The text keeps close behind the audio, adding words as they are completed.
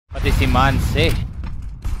Pati si Manse.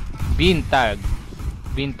 Vintage.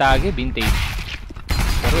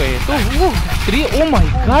 Pero ito, 3, oh my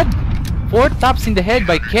god! 4 taps in the head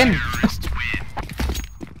by Ken.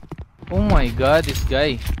 Oh my god, this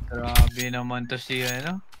guy. Grabe naman to si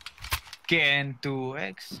ano? Ken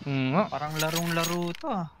 2X. Parang larong-laro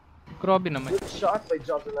to ah. Grabe naman. Good shot by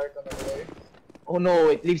Job Delarton over there. Oh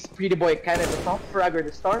no, it leaves Pretty Boy Canada, the top fragger,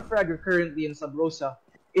 the star fragger currently in Sub Rosa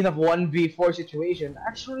in a 1v4 situation.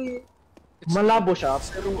 Actually, malabo siya,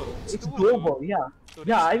 pero it's doable, yeah.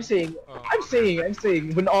 Yeah, I'm saying,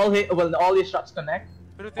 when all his shots connect,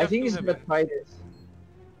 I think he's gonna try this.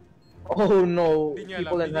 Oh no,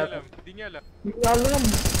 people in heaven. Di niya alam.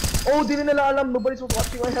 Oh, di nila alam. Nobody's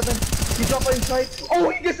watching my heaven. He dropped inside. Oh,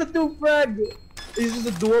 he gets a 2 frag. Is this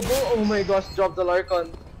a doable? Oh my gosh, Job Delarcon.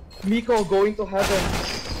 Miko going to heaven.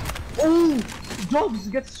 Oh, Jobs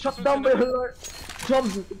gets shut down by her.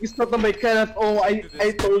 Jobs is shut down by Kenneth. Oh, I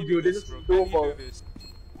told you, this is doable.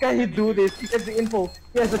 Can he do this? He has the info.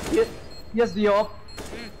 He has a kit. He has the op.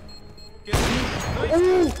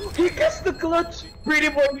 Oh, he gets the clutch.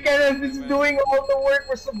 Pretty Boy Kenneth is doing all the work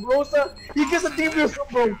for Sabrosa. He gets a team with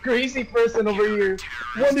some crazy person over here.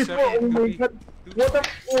 Wonderful. Oh my god. What a,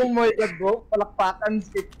 oh my god, bro. Palakpakan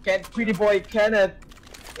si Pretty Boy Kenneth.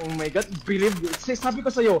 Oh my god, believe it. Sabi ko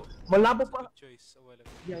sa'yo, malabo pa.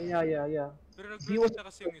 Yeah. Pero nag-break na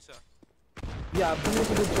kasi yung isa. Yeah, he was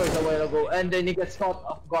a good choice a while ago. And then he gets caught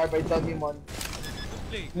off guard by Dugimon.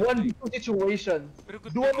 1v2 situation.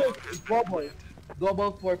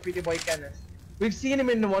 Double for Pretty Boy Kenneth. We've seen him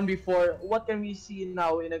in the 1v4. What can we see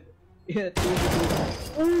now in a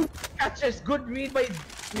 2v2? Ooh, catches! Good read by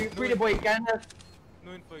Pretty Boy Kenneth.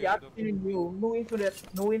 No info Yeah,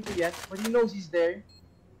 no info yet, but he knows he's there.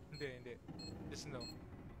 Hindi. Just no.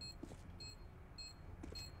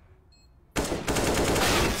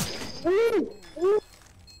 Ooh!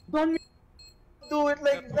 Don't do it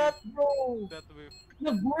like that, bro! That way.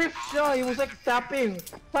 Nag-whiff siya! He was like tapping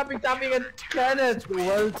at Kenneth!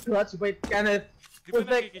 Well clutch by Kenneth! Di ba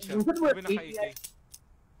nakiki siya? Di ba naka-AK?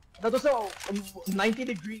 That was a 90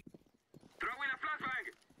 degree. Throwing a flashbang!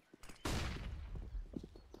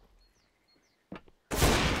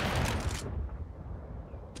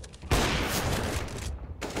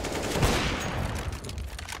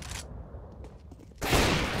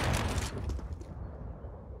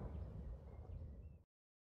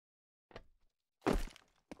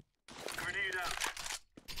 Grenade out.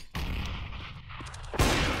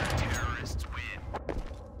 Terrorists win.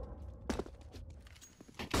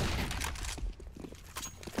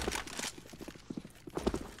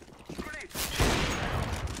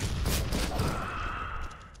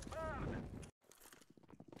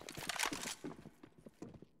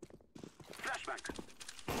 Flashback.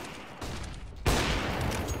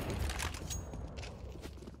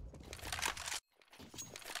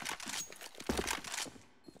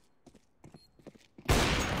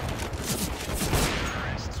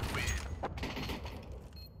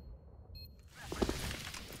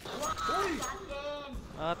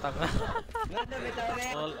 Ah, tanga.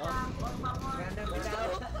 All on.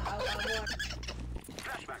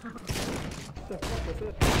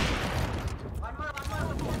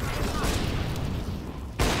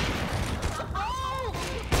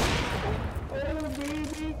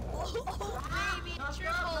 Baby, triple.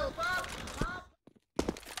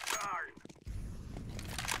 Darn.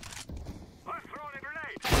 I'm throwing a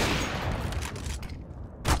grenade.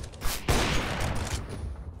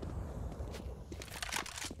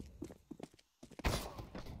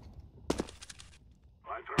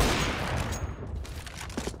 I'm throwing.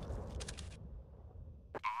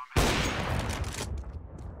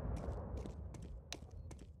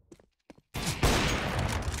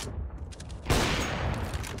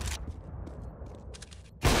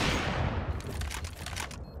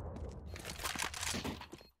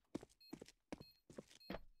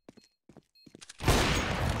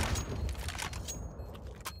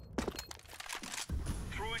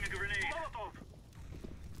 Throwing a grenade. Molotov.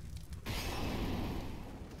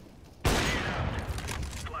 Grenade out.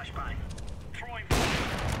 Flashbang. Throwing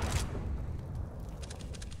flash.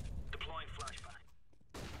 Deploying flashbang.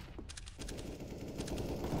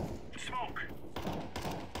 Smoke.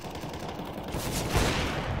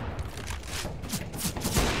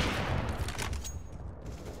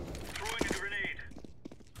 Throwing a grenade.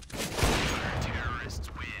 Terrorists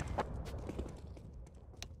win.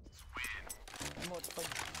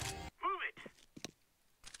 Move it.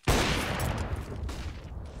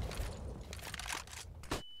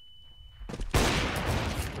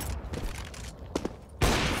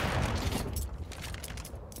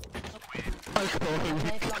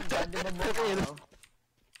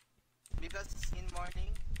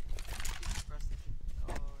 morning.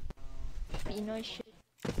 Oh no. Pinoy shit.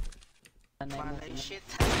 Malay shit.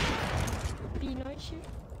 Pinoy shit.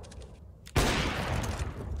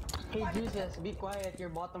 Hey, Jesus, be quiet.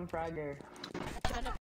 You're bottom fragger.